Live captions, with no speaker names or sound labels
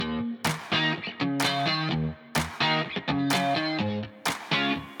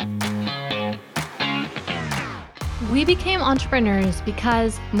We became entrepreneurs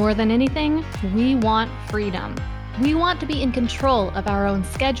because, more than anything, we want freedom. We want to be in control of our own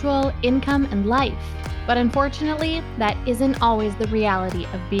schedule, income, and life. But unfortunately, that isn't always the reality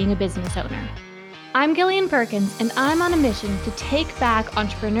of being a business owner. I'm Gillian Perkins, and I'm on a mission to take back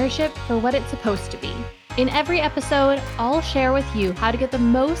entrepreneurship for what it's supposed to be. In every episode, I'll share with you how to get the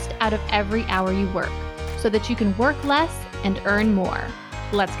most out of every hour you work, so that you can work less and earn more.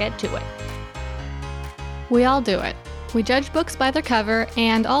 Let's get to it. We all do it. We judge books by their cover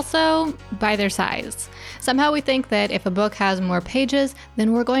and also by their size. Somehow we think that if a book has more pages,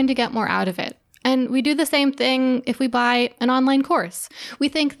 then we're going to get more out of it. And we do the same thing if we buy an online course. We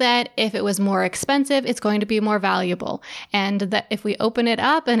think that if it was more expensive, it's going to be more valuable. And that if we open it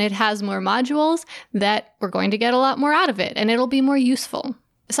up and it has more modules, that we're going to get a lot more out of it and it'll be more useful.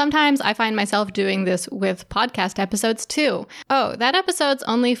 Sometimes I find myself doing this with podcast episodes too. Oh, that episode's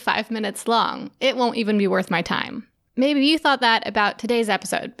only 5 minutes long. It won't even be worth my time. Maybe you thought that about today's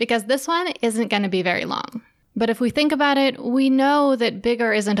episode, because this one isn't going to be very long. But if we think about it, we know that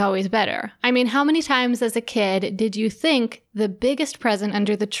bigger isn't always better. I mean, how many times as a kid did you think the biggest present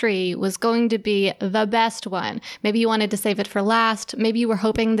under the tree was going to be the best one? Maybe you wanted to save it for last. Maybe you were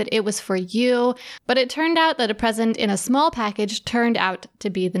hoping that it was for you. But it turned out that a present in a small package turned out to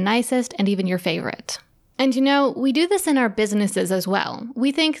be the nicest and even your favorite. And you know, we do this in our businesses as well.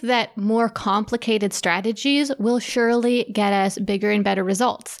 We think that more complicated strategies will surely get us bigger and better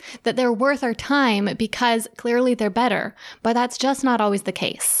results, that they're worth our time because clearly they're better, but that's just not always the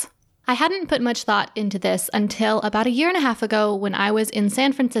case. I hadn't put much thought into this until about 1.5 years ago when I was in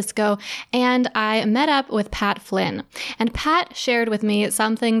San Francisco and I met up with Pat Flynn. And Pat shared with me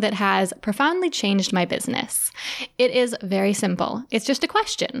something that has profoundly changed my business. It is very simple. It's just a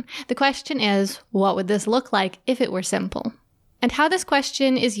question. The question is, what would this look like if it were simple? And how this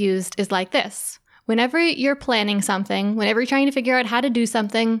question is used is like this. Whenever you're planning something, whenever you're trying to figure out how to do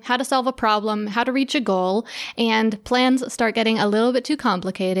something, how to solve a problem, how to reach a goal, and plans start getting a little bit too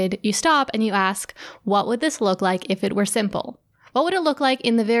complicated, you stop and you ask, what would this look like if it were simple? What would it look like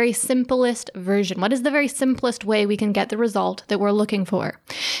in the very simplest version? What is the very simplest way we can get the result that we're looking for?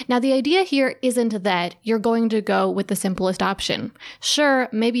 Now, the idea here isn't that you're going to go with the simplest option. Sure,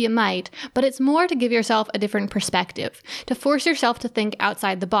 maybe you might, but it's more to give yourself a different perspective, to force yourself to think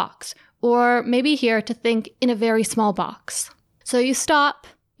outside the box. Or maybe here to think in a very small box. So you stop,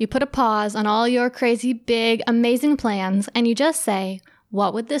 you put a pause on all your crazy, big, amazing plans, and you just say,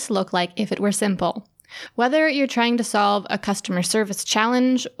 what would this look like if it were simple? Whether you're trying to solve a customer service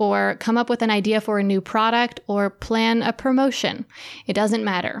challenge or come up with an idea for a new product or plan a promotion, it doesn't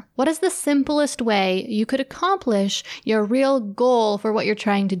matter. What is the simplest way you could accomplish your real goal for what you're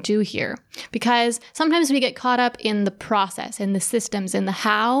trying to do here? Because sometimes we get caught up in the process, in the systems, in the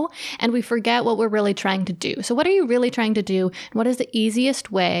how, and we forget what we're really trying to do. So what are you really trying to do? And what is the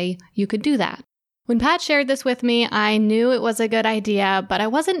easiest way you could do that? When Pat shared this with me, I knew it was a good idea, but I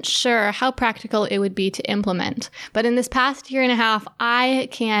wasn't sure how practical it would be to implement. But in this past 1.5 years, I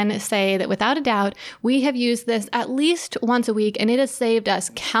can say that without a doubt, we have used this at least once a week, and it has saved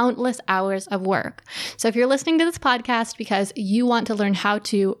us countless hours of work. So if you're listening to this podcast because you want to learn how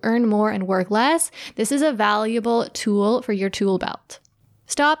to earn more and work less, this is a valuable tool for your tool belt.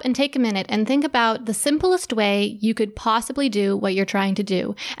 Stop and take a minute and think about the simplest way you could possibly do what you're trying to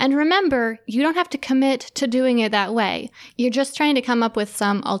do. And remember, you don't have to commit to doing it that way. You're just trying to come up with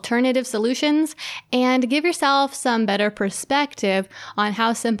some alternative solutions and give yourself some better perspective on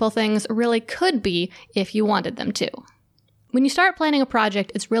how simple things really could be if you wanted them to. When you start planning a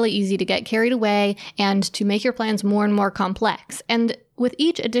project, it's really easy to get carried away and to make your plans more and more complex. And with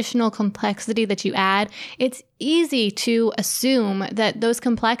each additional complexity that you add, it's easy to assume that those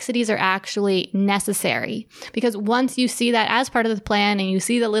complexities are actually necessary. Because once you see that as part of the plan and you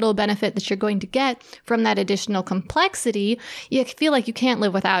see the little benefit that you're going to get from that additional complexity, you feel like you can't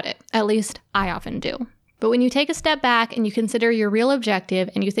live without it. At least I often do. But when you take a step back and you consider your real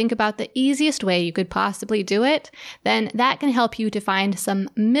objective and you think about the easiest way you could possibly do it, then that can help you to find some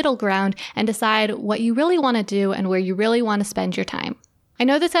middle ground and decide what you really want to do and where you really want to spend your time. I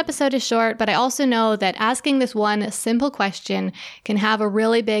know this episode is short, but I also know that asking this one simple question can have a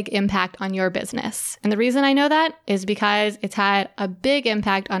really big impact on your business. And the reason I know that is because it's had a big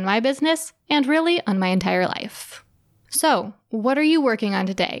impact on my business and really on my entire life. So, what are you working on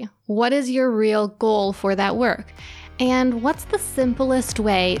today? What is your real goal for that work? And what's the simplest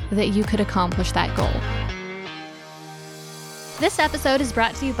way that you could accomplish that goal? This episode is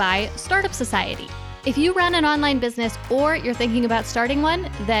brought to you by Startup Society. If you run an online business or you're thinking about starting one,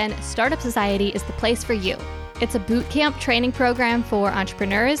 then Startup Society is the place for you. It's a bootcamp training program for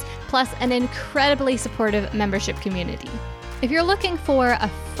entrepreneurs, plus an incredibly supportive membership community. If you're looking for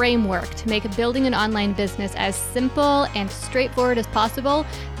a framework to make building an online business as simple and straightforward as possible,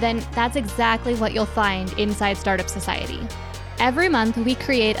 then that's exactly what you'll find inside Startup Society. Every month, we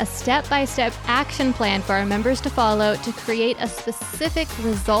create a step-by-step action plan for our members to follow to create a specific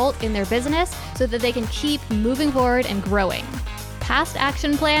result in their business so that they can keep moving forward and growing. Past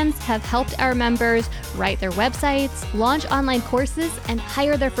action plans have helped our members write their websites, launch online courses, and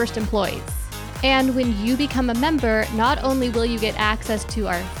hire their first employees. And when you become a member, not only will you get access to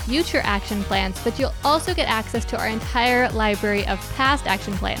our future action plans, but you'll also get access to our entire library of past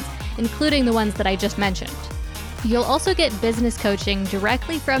action plans, including the ones that I just mentioned. You'll also get business coaching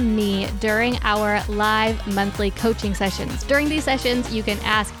directly from me during our live monthly coaching sessions. During these sessions, you can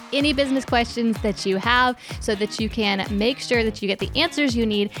ask any business questions that you have so that you can make sure that you get the answers you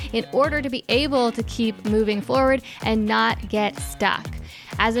need in order to be able to keep moving forward and not get stuck.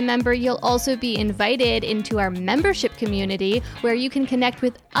 As a member, you'll also be invited into our membership community where you can connect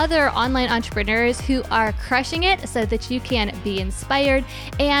with other online entrepreneurs who are crushing it so that you can be inspired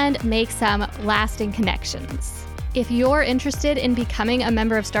and make some lasting connections. If you're interested in becoming a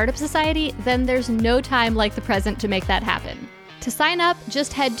member of Startup Society, then there's no time like the present to make that happen. To sign up,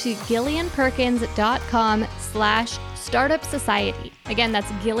 just head to gillianperkins.com/Startup Society. Again,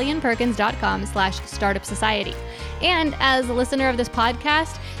 that's gillianperkins.com/Startup Society. And as a listener of this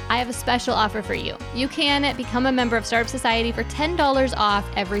podcast, I have a special offer for you. You can become a member of Startup Society for $10 off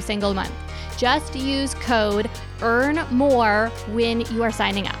every single month. Just use code EARNMORE when you are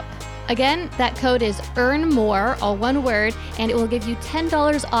signing up. Again, that code is EARNMORE, all one word, and it will give you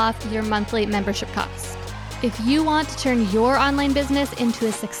 $10 off your monthly membership cost. If you want to turn your online business into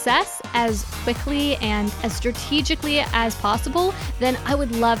a success as quickly and as strategically as possible, then I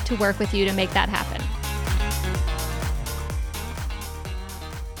would love to work with you to make that happen.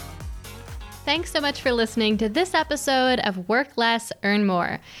 Thanks so much for listening to this episode of Work Less, Earn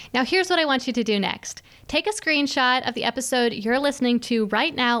More. Now here's what I want you to do next. Take a screenshot of the episode you're listening to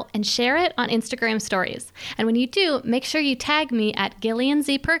right now and share it on Instagram stories. And when you do, make sure you tag me at Gillian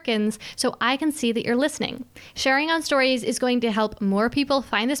Z. Perkins so I can see that you're listening. Sharing on stories is going to help more people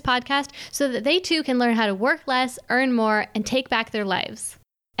find this podcast so that they too can learn how to work less, earn more, and take back their lives.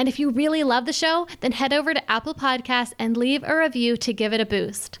 And if you really love the show, then head over to Apple Podcasts and leave a review to give it a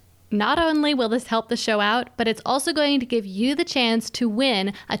boost. Not only will this help the show out, but it's also going to give you the chance to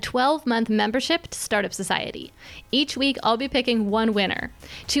win a 12-month membership to Startup Society. Each week, I'll be picking one winner.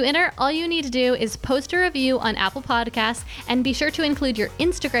 To enter, all you need to do is post a review on Apple Podcasts and be sure to include your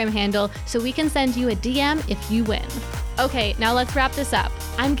Instagram handle so we can send you a DM if you win. Okay, now let's wrap this up.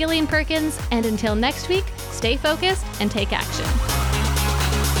 I'm Gillian Perkins, and until next week, stay focused and take action.